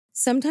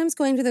Sometimes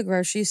going to the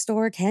grocery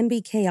store can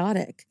be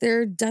chaotic.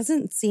 There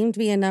doesn't seem to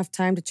be enough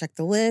time to check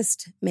the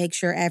list, make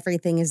sure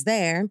everything is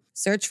there,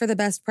 search for the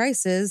best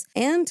prices,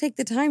 and take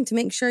the time to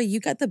make sure you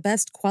get the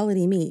best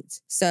quality meat.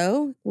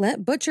 So,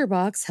 let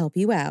ButcherBox help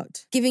you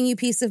out. Giving you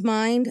peace of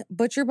mind,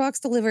 ButcherBox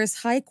delivers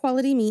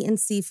high-quality meat and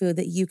seafood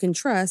that you can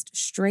trust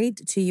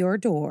straight to your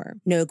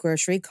door. No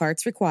grocery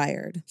carts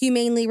required.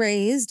 Humanely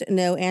raised,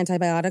 no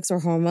antibiotics or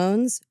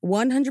hormones,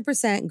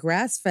 100%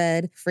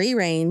 grass-fed,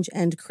 free-range,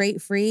 and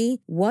crate-free.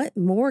 What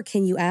more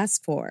can you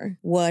ask for?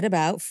 What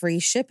about free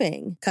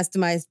shipping,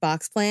 customized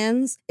box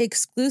plans,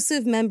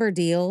 exclusive member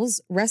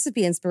deals,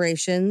 recipe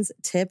inspirations,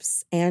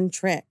 tips, and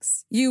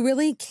tricks? You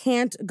really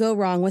can't go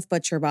wrong with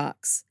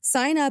ButcherBox.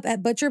 Sign up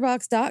at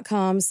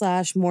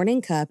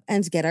butcherbox.com/morningcup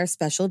and get our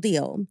special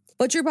deal.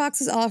 ButcherBox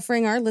is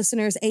offering our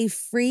listeners a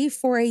free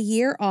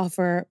for-a-year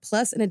offer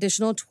plus an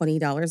additional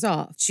 $20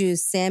 off.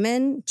 Choose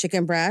salmon,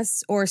 chicken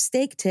breasts, or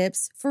steak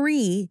tips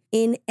free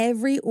in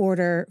every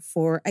order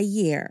for a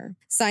year.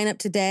 Sign up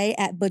today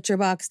at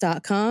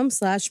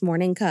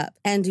butcherbox.com/morningcup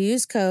and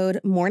use code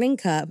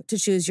morningcup to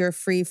choose your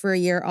free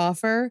for-a-year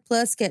offer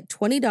plus get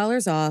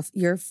 $20 off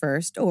your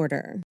first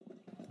order.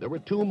 There were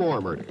two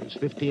more murders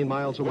 15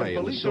 miles away.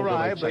 When police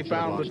arrived, they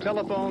found the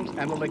telephones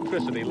and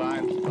electricity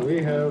lines.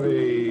 We have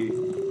a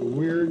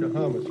weird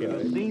homicide.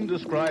 A scene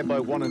described by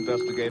one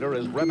investigator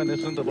as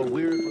reminiscent of a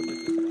weird...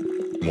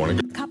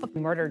 Morning. Cup of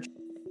murder.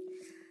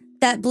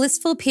 That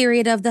blissful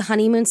period of the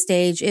honeymoon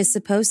stage is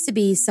supposed to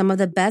be some of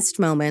the best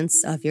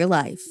moments of your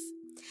life.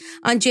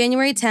 On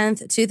January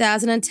 10th,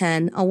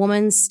 2010, a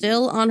woman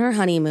still on her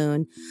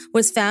honeymoon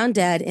was found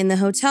dead in the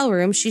hotel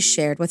room she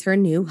shared with her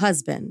new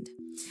husband.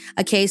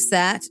 A case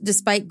that,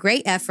 despite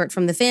great effort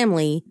from the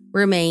family,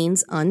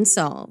 remains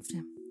unsolved.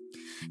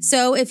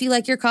 So if you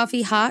like your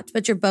coffee hot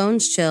but your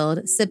bones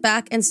chilled, sit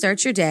back and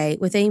start your day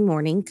with a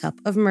morning cup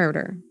of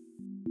murder.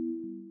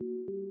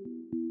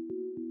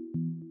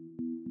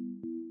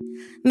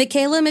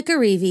 Michaela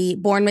McAreevy,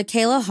 born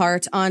Michaela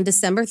Hart on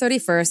December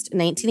 31st,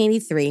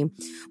 1983,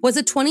 was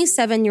a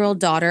 27-year-old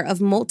daughter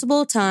of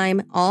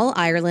multiple-time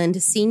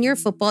All-Ireland Senior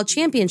Football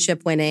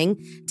Championship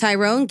winning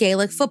Tyrone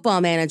Gaelic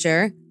football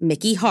manager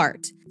Mickey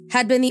Hart,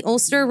 had been the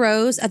Ulster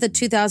Rose at the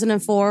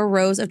 2004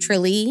 Rose of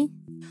Tralee,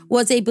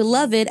 was a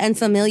beloved and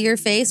familiar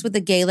face with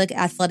the Gaelic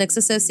Athletics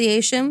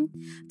Association,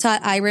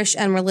 taught Irish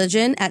and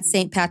religion at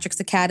St. Patrick's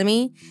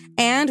Academy,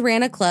 and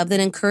ran a club that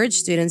encouraged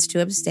students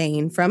to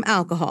abstain from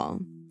alcohol.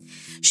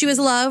 She was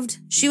loved,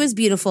 she was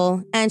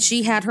beautiful, and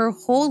she had her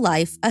whole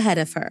life ahead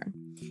of her.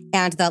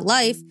 And that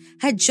life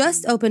had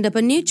just opened up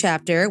a new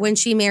chapter when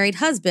she married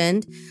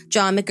husband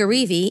John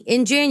McAreevy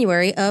in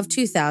January of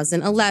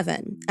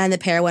 2011, and the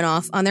pair went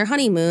off on their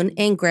honeymoon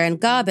in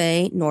Grand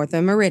Gabe,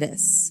 Northern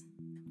Mauritius.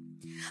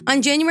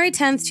 On January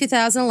 10th,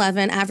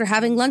 2011, after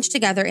having lunch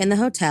together in the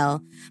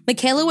hotel,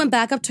 Michaela went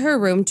back up to her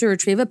room to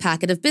retrieve a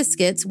packet of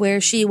biscuits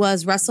where she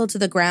was wrestled to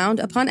the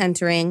ground upon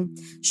entering,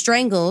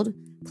 strangled,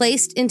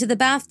 placed into the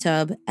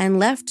bathtub, and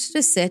left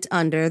to sit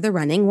under the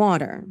running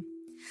water,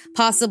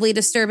 possibly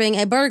disturbing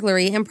a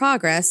burglary in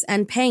progress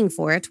and paying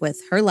for it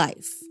with her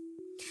life.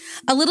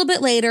 A little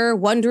bit later,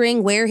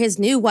 wondering where his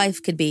new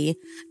wife could be,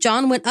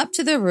 John went up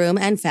to the room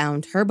and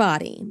found her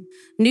body.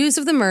 News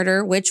of the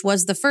murder, which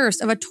was the first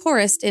of a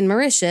tourist in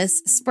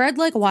Mauritius, spread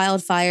like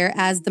wildfire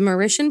as the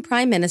Mauritian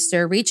Prime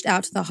Minister reached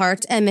out to the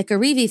Hart and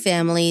McAreevy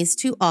families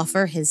to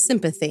offer his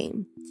sympathy.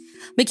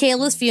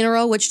 Michaela's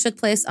funeral, which took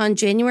place on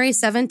January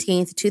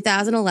 17,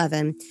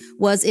 2011,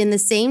 was in the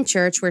same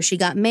church where she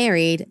got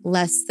married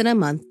less than a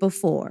month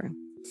before.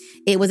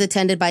 It was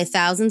attended by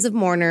thousands of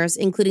mourners,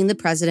 including the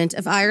President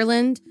of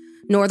Ireland,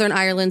 Northern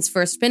Ireland's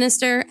First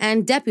Minister,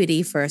 and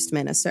Deputy First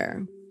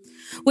Minister.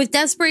 With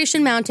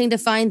desperation mounting to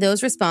find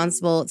those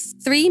responsible,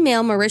 3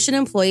 male Mauritian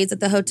employees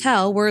at the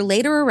hotel were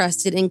later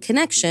arrested in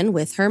connection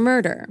with her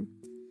murder.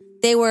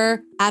 They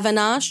were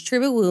Avinash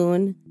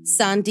Tribhuwan,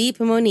 Sandeep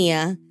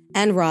Monia,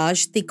 and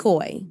Raj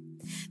Thikoi.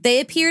 They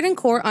appeared in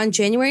court on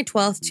January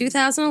 12,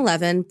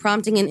 2011,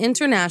 prompting an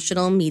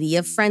international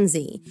media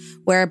frenzy,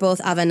 where both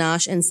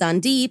Avinash and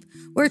Sandeep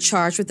were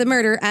charged with the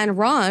murder and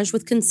Raj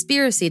with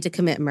conspiracy to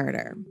commit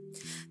murder.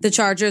 The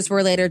charges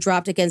were later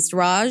dropped against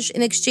Raj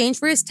in exchange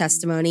for his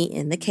testimony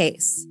in the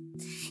case.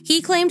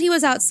 He claimed he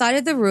was outside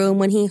of the room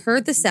when he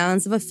heard the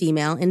sounds of a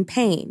female in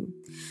pain.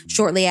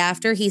 Shortly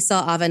after, he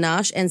saw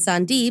Avinash and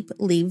Sandeep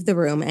leave the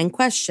room and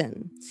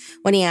question.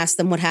 When he asked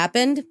them what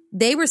happened,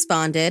 they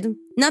responded,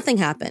 "Nothing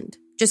happened.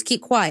 Just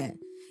keep quiet.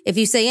 If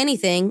you say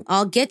anything,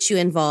 I'll get you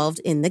involved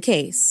in the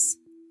case."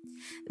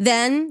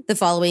 Then, the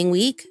following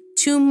week,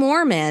 2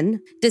 more men,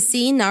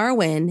 Desi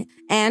Narawin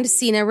and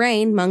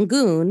Sinarain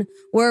Mangoon,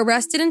 were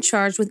arrested and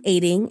charged with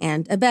aiding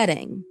and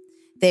abetting.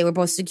 They were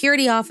both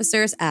security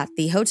officers at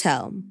the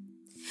hotel.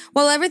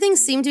 While everything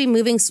seemed to be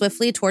moving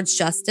swiftly towards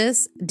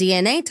justice,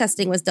 DNA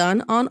testing was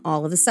done on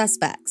all of the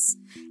suspects.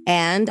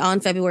 And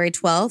on February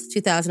 12,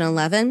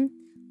 2011,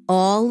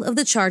 all of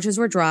the charges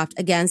were dropped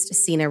against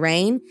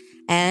Sinarain,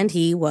 and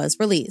he was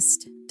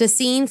released.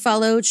 Decine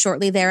followed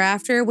shortly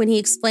thereafter when he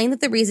explained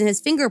that the reason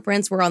his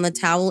fingerprints were on the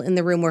towel in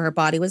the room where her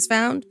body was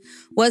found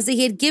was that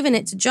he had given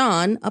it to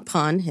John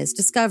upon his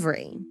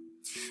discovery.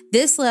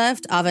 This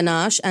left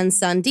Avinash and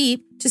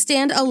Sandeep to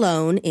stand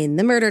alone in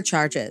the murder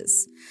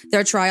charges.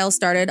 Their trial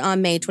started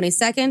on May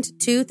 22,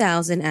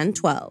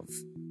 2012.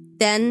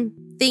 Then,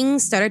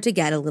 things started to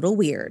get a little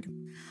weird.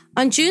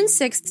 On June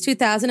 6,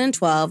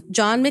 2012,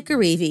 John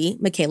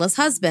McAreevy, Michaela's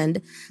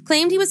husband,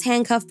 claimed he was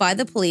handcuffed by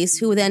the police,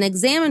 who then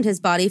examined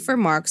his body for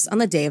marks on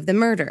the day of the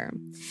murder.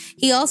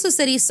 He also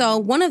said he saw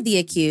one of the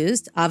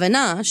accused,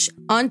 Avinash,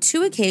 on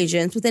 2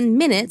 occasions within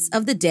minutes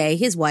of the day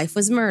his wife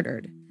was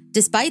murdered.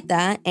 Despite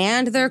that,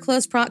 and their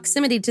close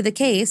proximity to the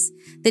case,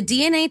 the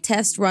DNA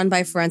test run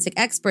by forensic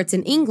experts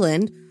in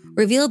England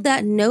revealed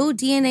that no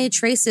DNA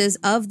traces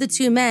of the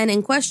 2 men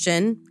in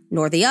question,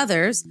 nor the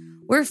others,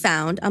 were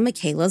found on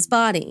Michaela's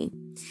body.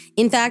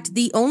 In fact,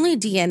 the only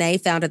DNA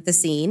found at the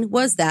scene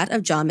was that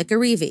of John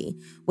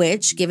McAreevy,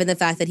 which, given the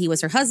fact that he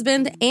was her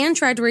husband and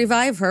tried to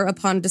revive her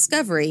upon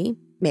discovery,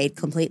 made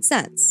complete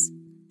sense.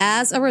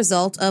 As a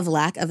result of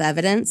lack of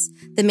evidence,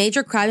 the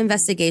Major Crime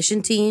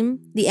Investigation Team,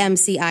 the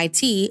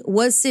MCIT,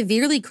 was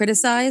severely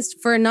criticized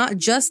for not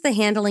just the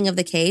handling of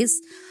the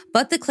case,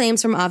 but the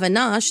claims from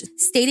Avinash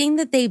stating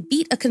that they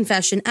beat a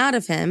confession out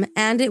of him,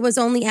 and it was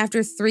only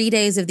after 3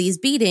 days of these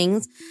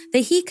beatings that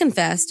he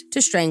confessed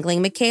to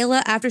strangling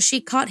Michaela after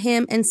she caught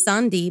him and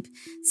Sandeep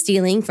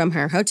stealing from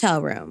her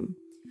hotel room.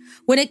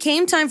 When it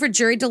came time for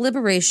jury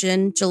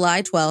deliberation,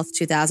 July 12,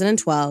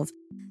 2012,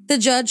 the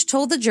judge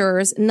told the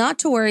jurors not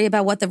to worry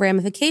about what the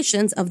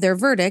ramifications of their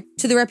verdict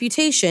to the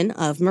reputation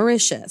of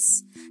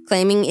Mauritius,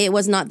 claiming it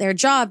was not their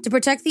job to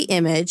protect the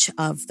image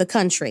of the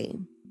country.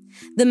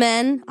 The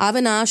men,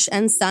 Avinash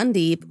and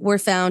Sandeep, were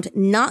found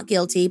not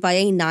guilty by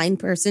a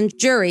 9-person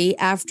jury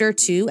after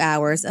 2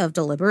 hours of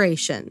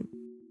deliberation.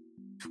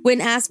 When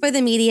asked by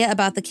the media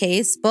about the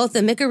case, both the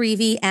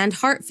McAreevy and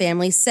Hart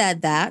families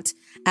said that,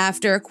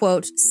 after,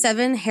 quote,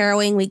 7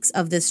 harrowing weeks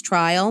of this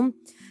trial,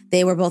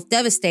 they were both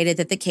devastated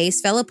that the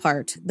case fell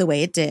apart the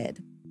way it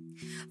did.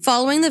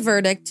 Following the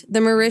verdict, the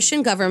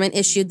Mauritian government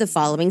issued the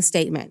following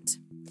statement.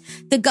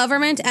 The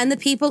government and the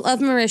people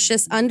of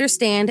Mauritius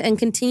understand and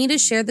continue to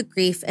share the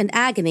grief and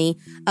agony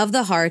of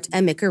the Hart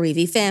and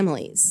McAreevy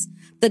families.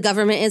 The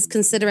government is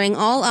considering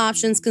all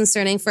options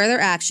concerning further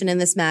action in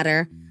this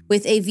matter,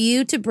 with a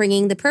view to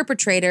bringing the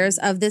perpetrators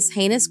of this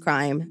heinous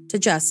crime to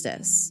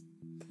justice.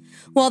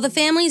 While the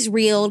families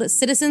reeled,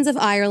 citizens of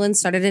Ireland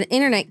started an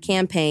internet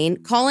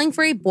campaign calling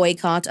for a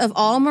boycott of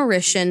all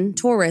Mauritian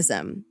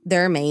tourism,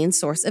 their main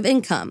source of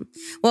income,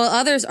 while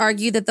others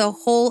argued that the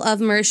whole of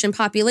Mauritian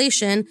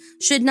population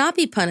should not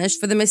be punished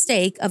for the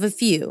mistake of a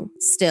few,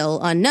 still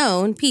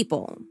unknown,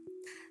 people.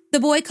 The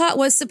boycott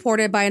was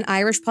supported by an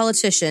Irish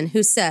politician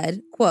who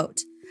said,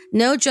 quote,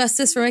 "No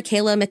justice for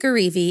Michaela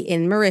McAreevy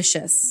in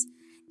Mauritius.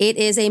 It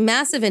is a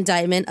massive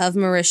indictment of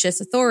Mauritius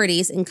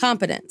authorities'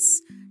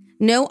 incompetence.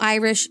 No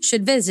Irish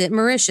should visit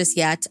Mauritius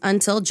yet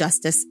until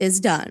justice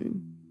is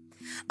done."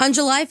 On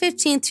July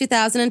 15,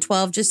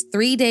 2012, just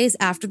 3 days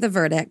after the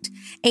verdict,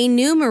 a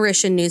new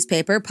Mauritian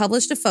newspaper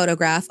published a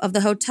photograph of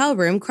the hotel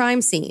room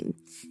crime scene,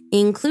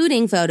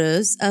 including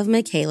photos of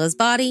Michaela's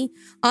body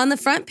on the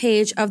front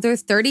page of their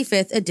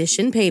 35th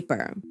edition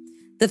paper.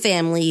 The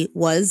family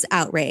was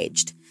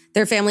outraged.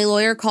 Their family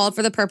lawyer called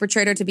for the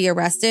perpetrator to be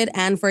arrested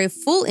and for a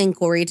full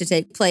inquiry to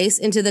take place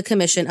into the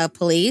commission of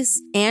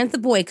police, and the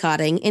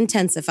boycotting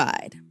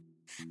intensified.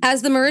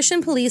 As the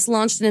Mauritian police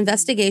launched an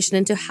investigation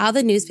into how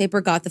the newspaper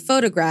got the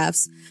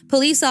photographs,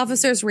 police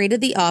officers raided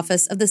the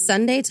office of the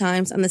Sunday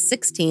Times on the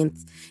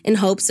 16th in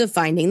hopes of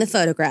finding the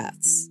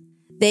photographs.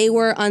 They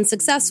were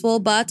unsuccessful,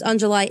 but on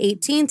July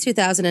 18,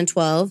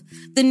 2012,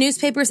 the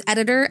newspaper's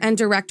editor and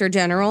director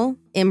general,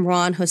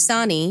 Imran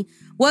Hosseini,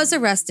 was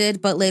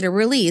arrested but later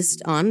released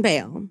on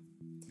bail.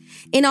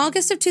 In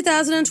August of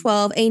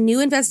 2012, a new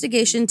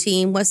investigation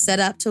team was set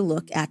up to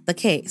look at the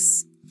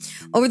case.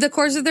 Over the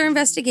course of their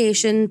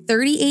investigation,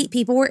 38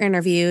 people were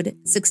interviewed,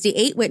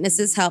 68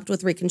 witnesses helped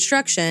with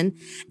reconstruction,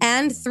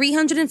 and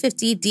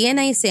 350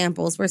 DNA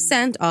samples were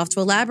sent off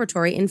to a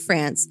laboratory in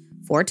France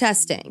for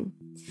testing.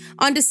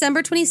 On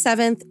December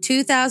 27,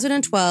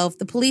 2012,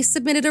 the police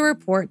submitted a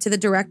report to the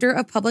Director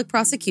of Public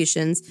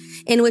Prosecutions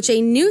in which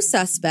a new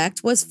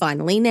suspect was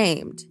finally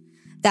named.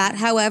 That,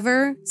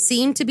 however,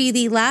 seemed to be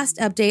the last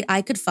update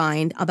I could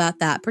find about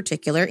that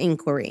particular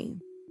inquiry.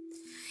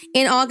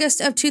 In August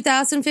of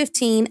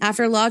 2015,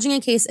 after lodging a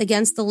case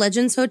against the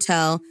Legends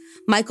Hotel,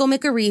 Michael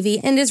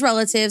McAreevy and his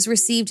relatives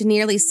received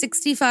nearly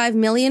 65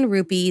 million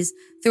rupees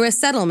through a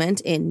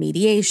settlement in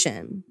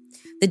mediation,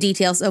 the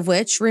details of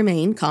which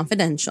remain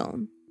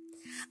confidential.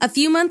 A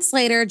few months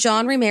later,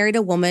 John remarried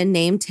a woman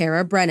named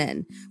Tara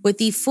Brennan, with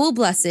the full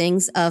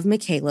blessings of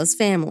Michaela's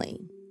family.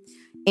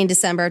 In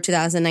December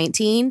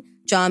 2019,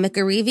 John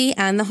McAreevy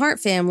and the Hart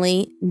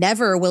family,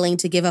 never willing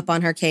to give up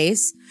on her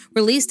case,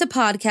 released a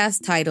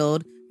podcast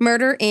titled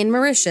Murder in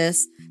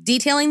Mauritius,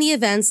 detailing the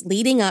events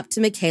leading up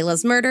to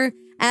Michaela's murder,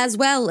 as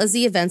well as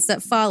the events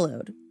that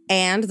followed.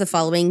 And the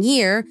following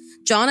year,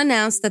 John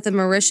announced that the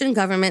Mauritian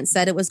government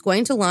said it was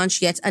going to launch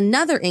yet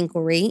another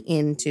inquiry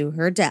into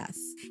her death.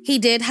 He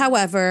did,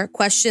 however,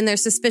 question their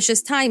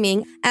suspicious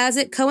timing as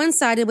it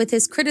coincided with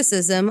his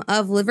criticism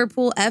of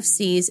Liverpool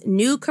FC's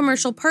new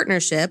commercial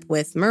partnership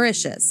with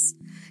Mauritius,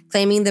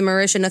 claiming the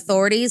Mauritian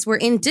authorities were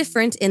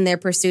indifferent in their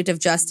pursuit of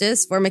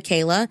justice for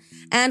Michaela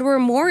and were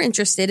more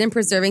interested in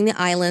preserving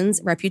the island's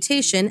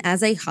reputation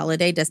as a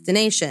holiday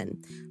destination,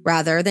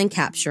 rather than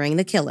capturing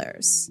the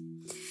killers.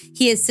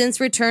 He has since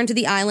returned to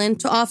the island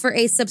to offer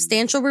a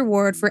substantial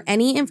reward for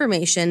any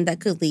information that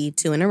could lead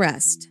to an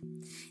arrest.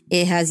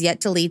 It has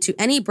yet to lead to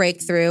any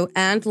breakthrough,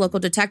 and local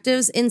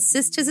detectives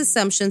insist his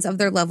assumptions of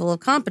their level of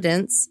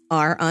competence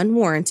are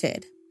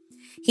unwarranted.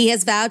 He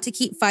has vowed to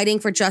keep fighting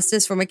for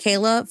justice for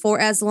Michaela for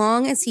as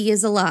long as he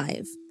is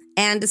alive,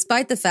 and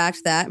despite the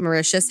fact that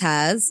Mauritius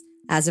has,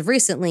 as of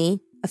recently,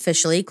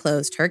 officially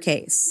closed her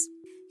case.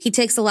 He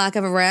takes the lack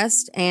of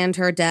arrest and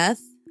her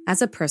death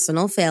as a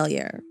personal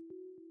failure.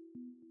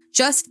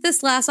 Just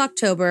this last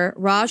October,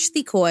 Raj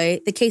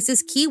Thikoi, the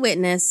case's key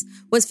witness,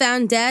 was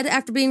found dead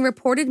after being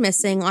reported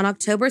missing on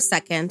October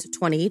 2nd,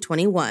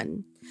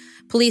 2021.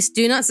 Police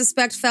do not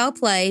suspect foul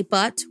play,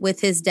 but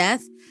with his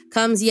death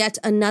comes yet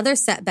another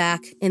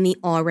setback in the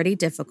already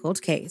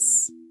difficult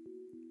case.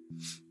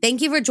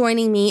 Thank you for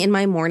joining me in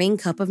my morning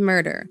cup of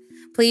murder.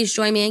 Please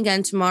join me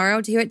again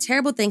tomorrow to hear a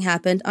terrible thing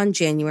happened on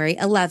January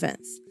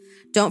 11th.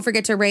 Don't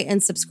forget to rate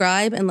and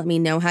subscribe and let me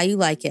know how you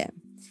like it.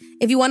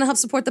 If you want to help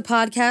support the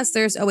podcast,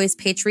 there's always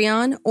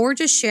Patreon or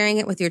just sharing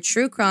it with your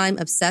true crime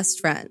obsessed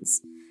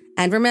friends.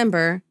 And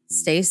remember,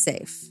 stay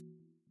safe.